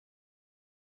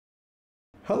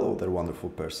Hello there, wonderful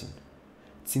person.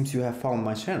 It seems you have found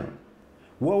my channel.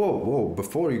 Whoa,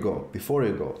 before you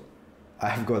go,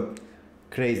 I've got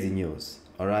crazy news,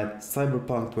 alright?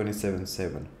 Cyberpunk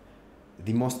 2077,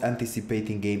 the most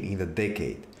anticipating game in the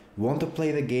decade. You want to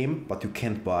play the game, but you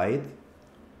can't buy it.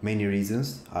 Many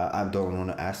reasons, I don't want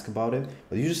to ask about it,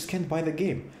 but you just can't buy the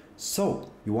game. So,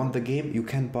 you want the game, you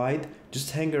can't buy it,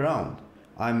 just hang around.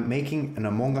 I'm making an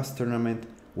Among Us tournament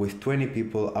with 20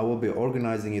 people. I will be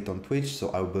organizing it on Twitch, so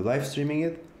I will be live streaming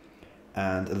it.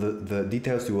 And the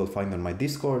details you will find on my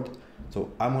Discord.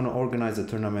 So I'm gonna organize a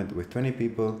tournament with 20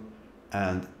 people,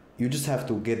 and you just have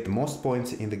to get the most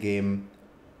points in the game,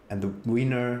 and the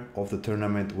winner of the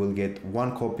tournament will get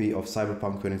one copy of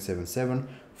Cyberpunk 2077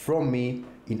 from me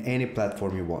in any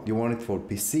platform you want. You want it for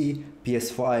PC,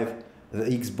 PS5, the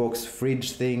Xbox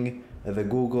fridge thing, the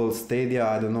Google Stadia,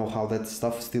 I don't know how that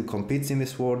stuff still competes in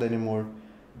this world anymore.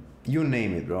 You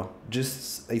name it, bro.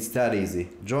 Just, it's that easy.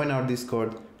 Join our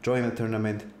Discord, join the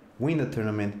tournament, win the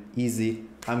tournament, easy.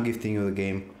 I'm gifting you the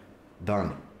game,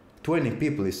 done. 20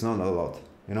 people is not a lot.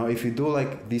 You know, if you do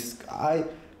like this, I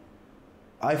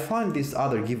find these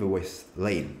other giveaways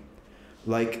lame.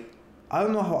 Like, I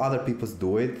don't know how other people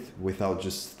do it without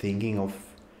just thinking of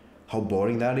how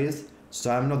boring that is. So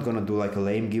I'm not gonna do like a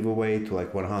lame giveaway to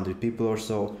like 100 people or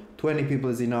so. 20 people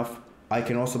is enough. I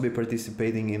can also be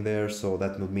participating in there, so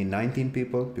that would mean 19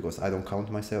 people, because I don't count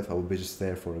myself. I will be just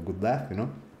there for a good laugh, you know.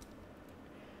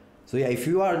 So yeah, if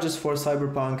you are just for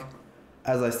Cyberpunk,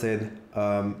 as I said,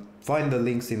 find the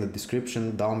links in the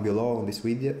description down below on this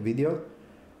video,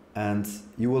 and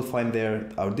you will find there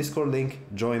our Discord link.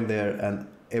 Join there, and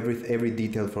every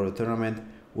detail for the tournament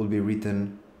will be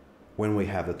written when we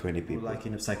have the 20 people. Like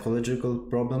in a psychological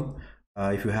problem,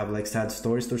 if you have like sad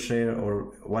stories to share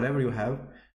or whatever you have,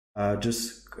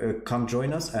 just come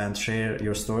join us and share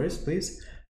your stories, please.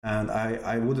 And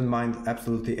I wouldn't mind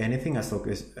absolutely anything, as long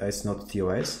as it's not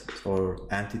TOS or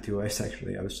anti-TOS,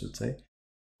 actually, I should say.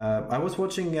 I was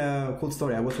watching a cool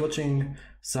story. I was watching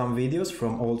some videos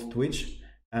from old Twitch,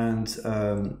 and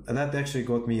that actually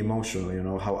got me emotional, you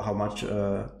know, how much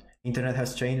internet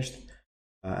has changed,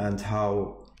 and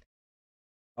how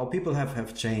people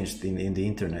have changed in the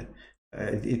internet.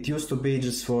 It used to be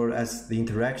just for as the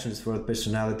interactions for the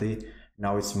personality.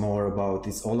 Now it's more about,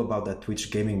 it's all about that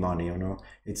Twitch gaming money, you know.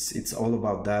 It's all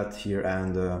about that here,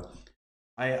 and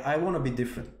I want to be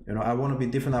different, you know. I want to be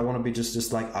different. I want to be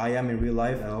just like I am in real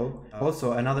life.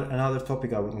 Also, another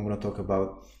topic I'm going to talk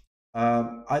about.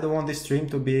 I don't want this stream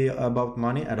to be about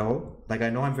money at all. Like, I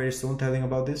know I'm very soon telling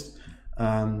about this.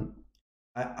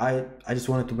 I just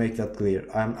wanted to make that clear.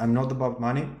 I'm not about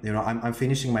money. You know, I'm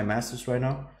finishing my masters right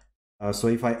now. So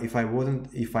if I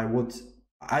would,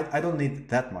 I don't need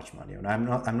that much money. You know,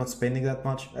 I'm not spending that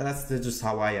much. That's just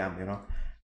how I am. You know.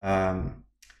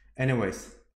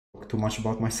 Anyways, too much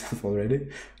about myself already.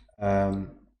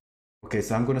 Okay,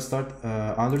 so I'm gonna start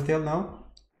Undertale now.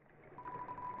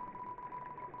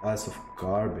 Lots of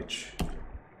garbage.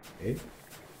 Okay.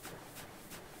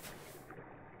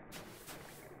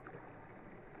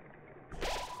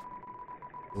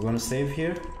 We're gonna save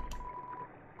here.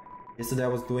 Yesterday I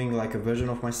was doing like a version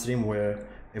of my stream where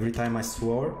every time I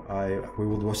swore, we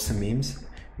would watch some memes.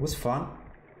 It was fun.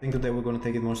 I think today we're gonna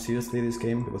take it more seriously, this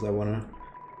game, because I wanna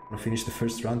finish the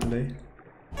first run today.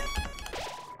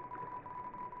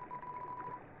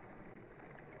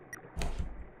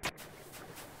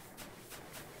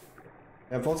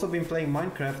 I've also been playing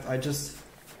Minecraft.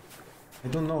 I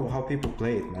don't know how people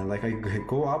play it, man. Like, I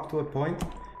go up to a point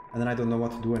and then I don't know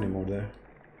what to do anymore there.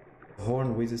 The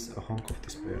horn whizzes a honk of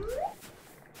despair.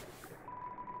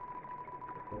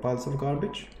 Piles of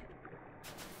garbage.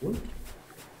 Cool.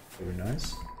 Very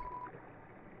nice.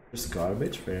 There's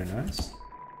garbage. Very nice.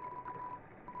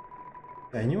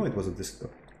 I knew it was a disco.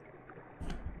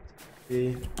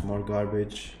 Okay, more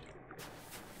garbage.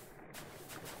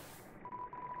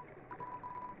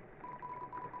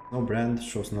 No brand,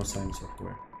 shows no signs of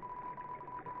wear.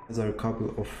 There are a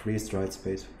couple of freeze-dried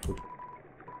space food.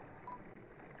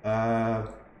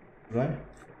 Right?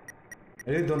 I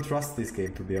really don't trust this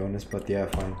game, to be honest, but yeah,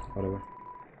 fine, whatever.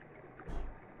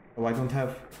 Oh, I don't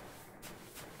have...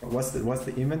 What's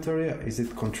the inventory? Is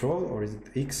it control or is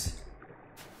it X?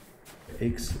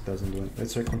 X doesn't do it.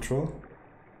 Let's try control.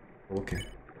 Okay.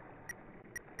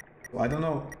 I don't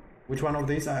know which one of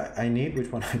these I need,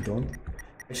 which one I don't.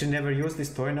 Actually never used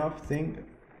this toy enough thing.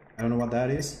 I don't know what that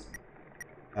is.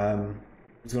 I'm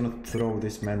just gonna throw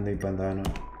this manly bandana.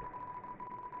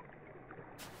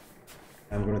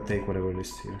 I'm gonna take whatever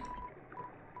is here.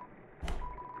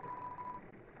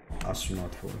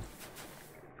 Astronaut foil.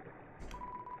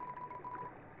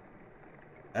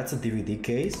 That's a DVD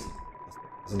case.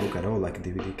 Doesn't look at all like a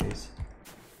DVD case.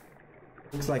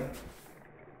 Looks like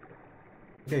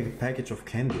a package of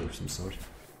candy or some sort.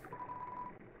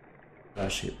 Ah,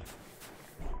 shit.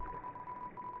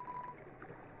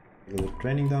 A little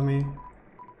training dummy.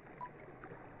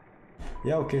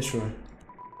 Yeah, okay, sure.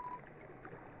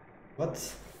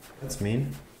 What? That's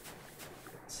mean.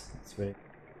 That's very...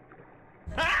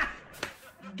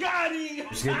 Got him!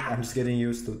 I'm just getting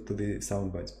used to the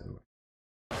sound bites, by the way.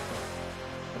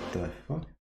 What the fuck?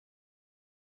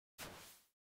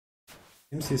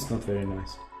 Seems it's not very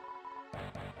nice.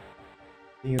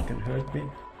 Think you can hurt me?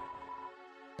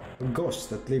 A ghost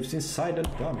that lives inside a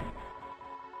dummy.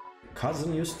 A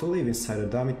cousin used to live inside a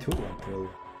dummy too until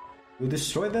you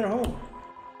destroyed their home.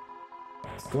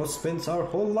 This ghost spends our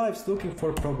whole lives looking for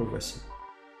a proper vessel.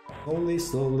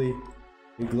 Slowly,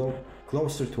 we glow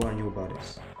closer to our new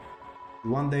bodies.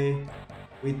 One day,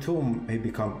 we too may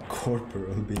become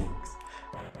corporeal beings.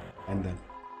 And then,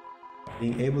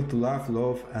 being able to laugh,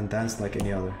 love, and dance like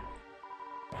any other.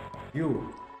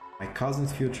 You, my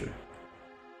cousin's future,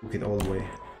 took it all away.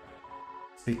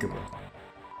 Unspeakable.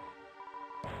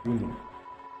 Human,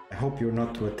 I hope you're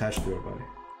not too attached to your body.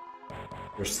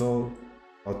 Your soul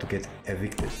about to get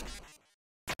evicted.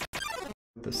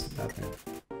 What does that mean?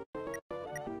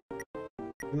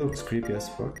 He looks creepy as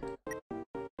fuck.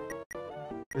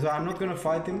 So I'm not gonna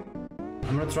fight him.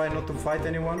 I'm gonna try not to fight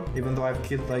anyone, even though I've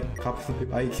killed like a couple of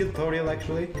people. I killed Toriel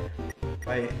actually.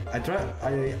 I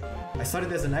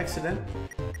started as an accident,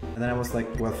 and then I was like,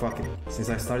 well, fuck it. Since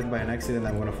I started by an accident,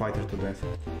 I'm gonna fight her to death.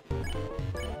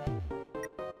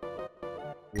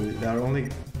 There are only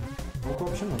talk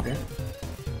option, okay.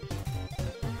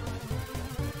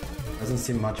 Doesn't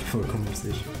seem much for a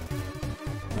conversation.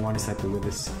 No one is happy with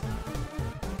this.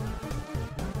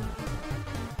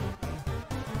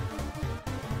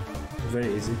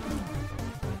 Very easy.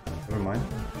 Never mind.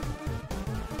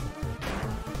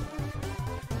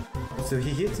 So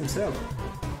he hits himself.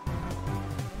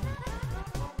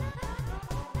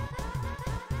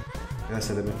 I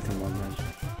said I met him one match.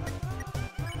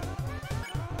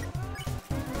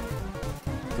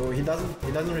 So he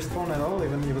doesn't respond at all,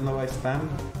 even though I spam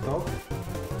talk.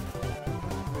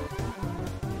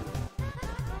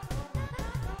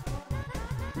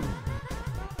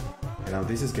 Okay, now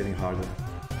this is getting harder.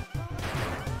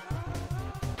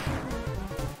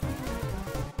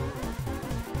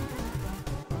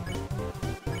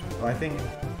 I think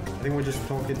we just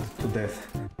talk it to death.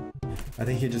 I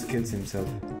think he just kills himself.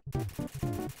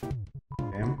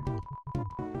 Okay.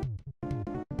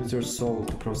 Use your soul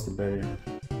to cross the barrier.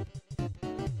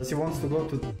 Does he want to go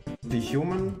to the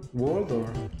human world,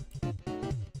 or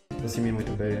does he mean with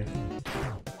the barrier?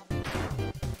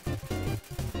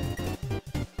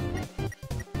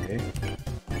 Okay.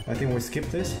 I think we skip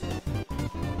this.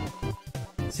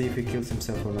 See if he kills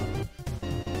himself or not.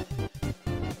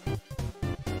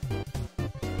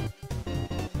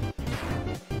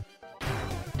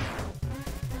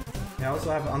 I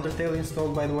also have Undertale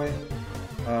installed, by the way.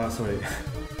 Sorry.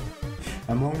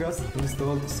 Among Us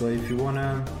installed, so if you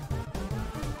wanna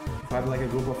have like a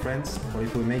group of friends, or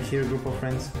if we make here a group of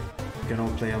friends, you can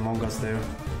all play Among Us there.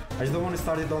 I just don't want to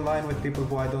start it online with people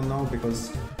who I don't know,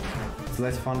 because it's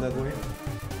less fun that way.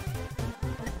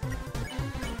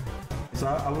 So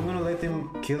I'm gonna let him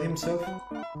kill himself.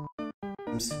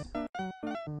 Seems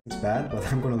bad, but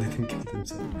I'm gonna let him kill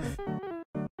himself.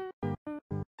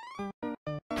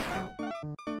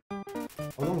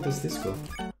 How long does this go?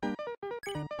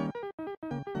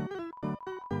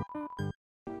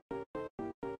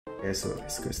 Okay, so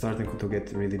it's starting to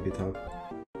get really beat up.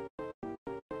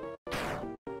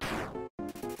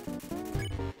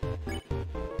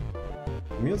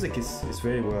 The music is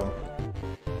very well.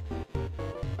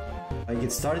 Like,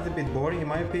 it started a bit boring in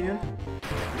my opinion.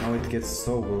 Now it gets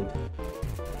so good.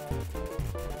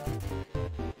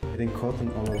 Getting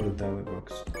cotton all over the diamond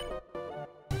box.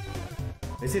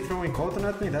 Is he throwing cotton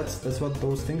at me? That's what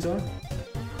those things are?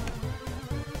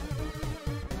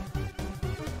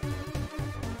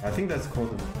 I think that's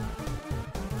cotton.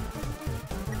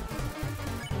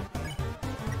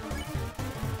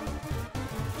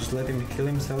 Just let him kill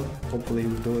himself. Hopefully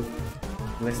he'll do it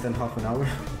in less than half an hour.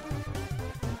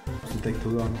 Doesn't take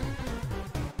too long.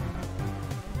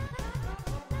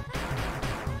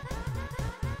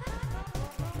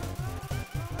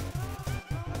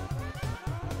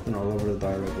 All over the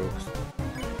dialogue box.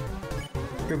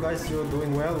 Hope you guys are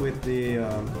doing well with the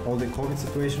all the COVID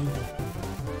situation.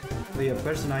 The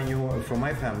person I knew from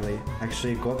my family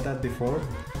actually got that before,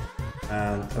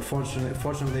 and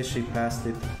fortunately she passed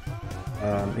it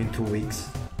in 2 weeks.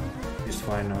 She's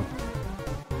fine now.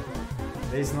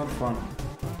 It's not fun.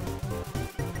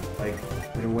 Like,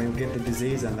 you know, when you get the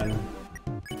disease and then...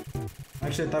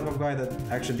 Actually, the type of guy that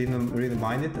actually didn't really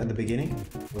mind it at the beginning.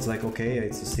 Was like, okay,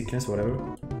 it's a sickness, whatever.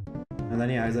 And then,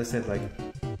 yeah, as I said, like,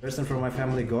 person from my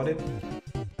family got it.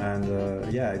 And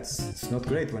yeah, it's not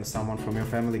great when someone from your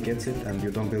family gets it and you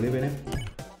don't believe in it.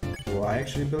 So I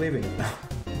actually believe in it now.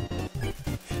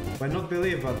 Well, not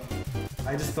believe, but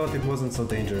I just thought it wasn't so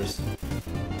dangerous.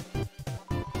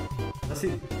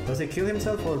 Does he kill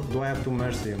himself or do I have to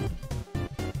mercy him?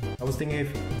 I was thinking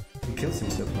if he kills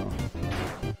himself now.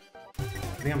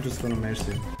 I think I'm just gonna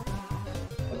mercy him.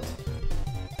 What?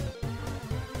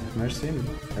 Mercy him?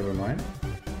 Never mind.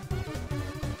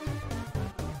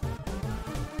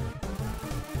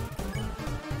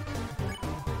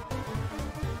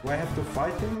 Do I have to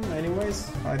fight him anyways?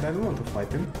 I don't want to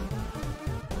fight him.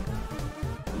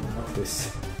 Fuck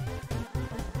this.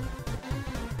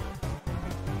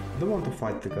 I don't want to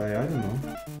fight the guy, I don't know.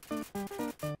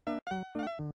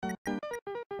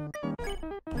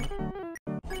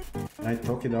 Can I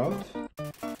talk it out?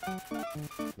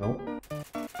 No.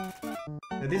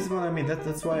 This is what I mean,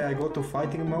 that's why I go to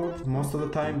fighting mode most of the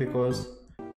time, because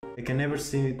I can never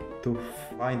seem to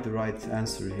find the right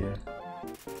answer here.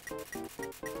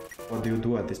 What do you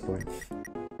do at this point?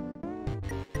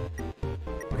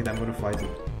 Okay, I'm gonna fight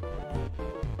him.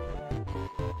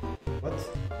 What?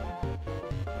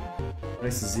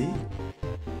 Press Z?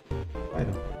 I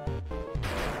don't.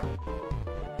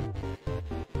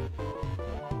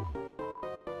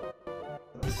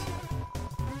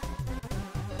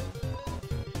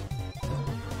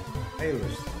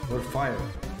 Failures or fire.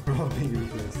 We're all being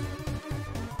replaced.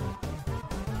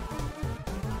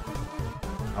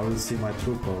 I will see my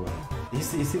true power.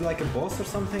 Is he like a boss or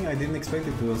something? I didn't expect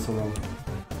it to go so long.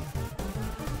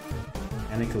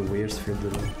 Mechanical weirs fill the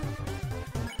room.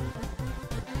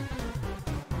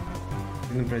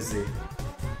 Didn't press Z.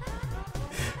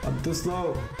 I'm too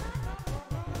slow.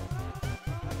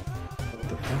 What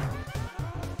the fuck?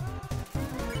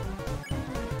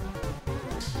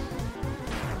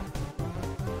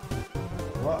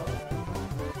 What?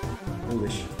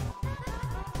 Foolish.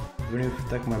 Even if you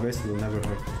attack my base, it will never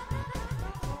hurt me.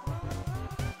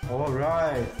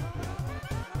 Alright!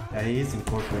 Yeah, he is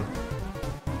important.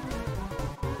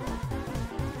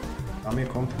 I'm a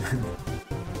compliment.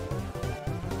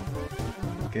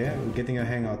 Okay, we're getting a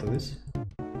hang out of this.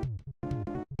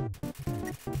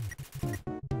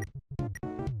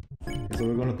 Okay, so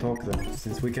we're gonna talk then,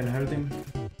 since we can hurt him.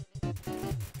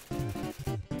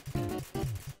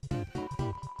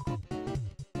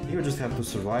 You just have to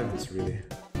survive this, really.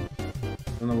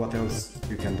 Don't know what else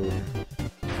you can do here.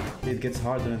 It gets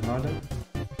harder and harder.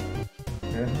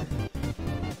 Apparently.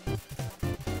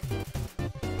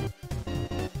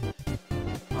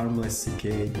 Harmless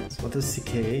cicadas. What does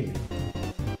cicada mean?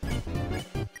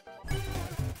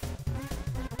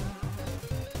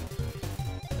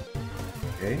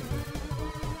 Okay.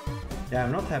 Yeah,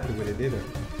 I'm not happy with it either.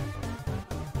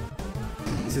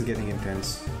 This is getting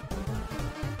intense.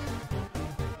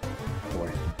 Boy.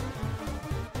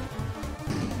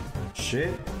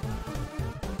 Shit.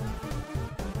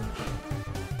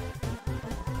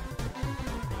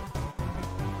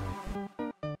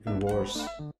 Even worse.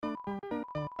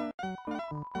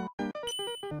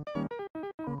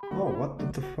 Oh, what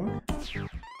the fuck?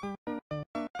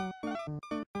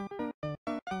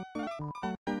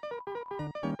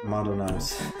 Amount of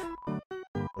knives.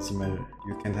 Doesn't matter.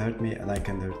 You can't hurt me and I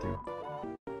can't hurt you.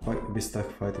 Be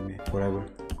stuck fighting me forever.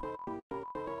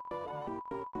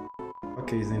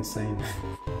 Okay, he's insane.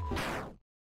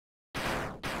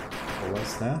 Oh,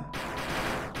 what's that?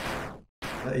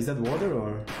 Is that water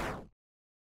or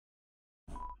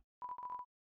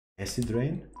acid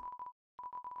rain?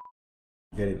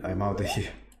 Get it, I'm out of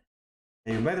here.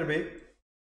 Hey, you better be.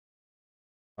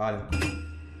 Got it.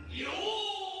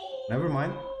 Never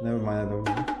mind, I don't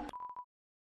mind.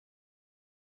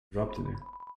 Dropped it there.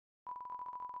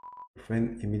 Your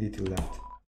friend immediately left.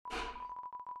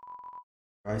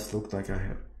 Guys, looked like I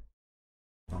have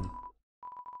fun.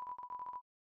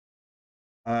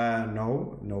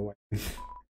 No.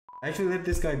 I actually let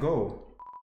this guy go.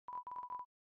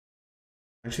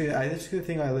 Actually, I actually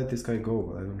think I let this guy go,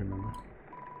 but I don't remember.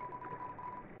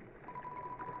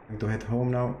 I'm going to head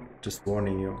home now. Just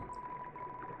warning you.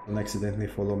 Don't accidentally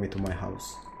follow me to my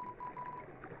house.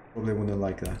 Probably wouldn't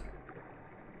like that.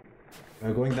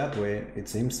 We're going that way, it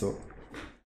seems so.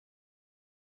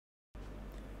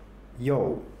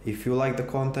 Yo, if you like the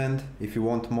content, if you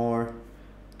want more,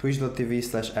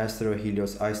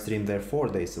 twitch.tv/AsteroHelios, I stream there 4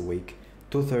 days a week.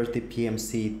 2:30 PM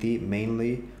CET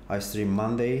mainly. I stream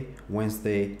Monday,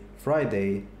 Wednesday,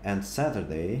 Friday and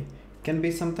Saturday. Can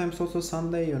be sometimes also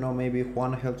Sunday, you know, maybe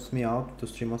Juan helps me out to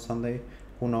stream on Sunday.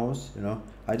 Who knows, you know.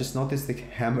 I just noticed the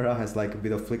camera has like a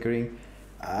bit of flickering.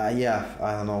 Yeah,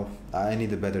 I don't know. I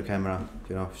need a better camera,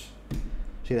 you know.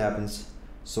 Shit happens.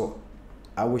 So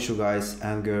I wish you guys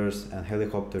and girls and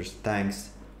helicopters, tanks,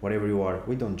 whatever you are,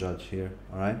 we don't judge here,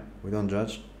 alright? We don't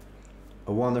judge.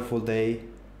 A wonderful day,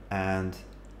 and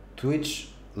Twitch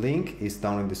link is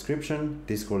down in description,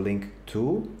 Discord link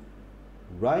too.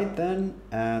 Right then,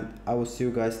 and I will see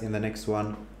you guys in the next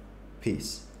one.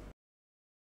 Peace.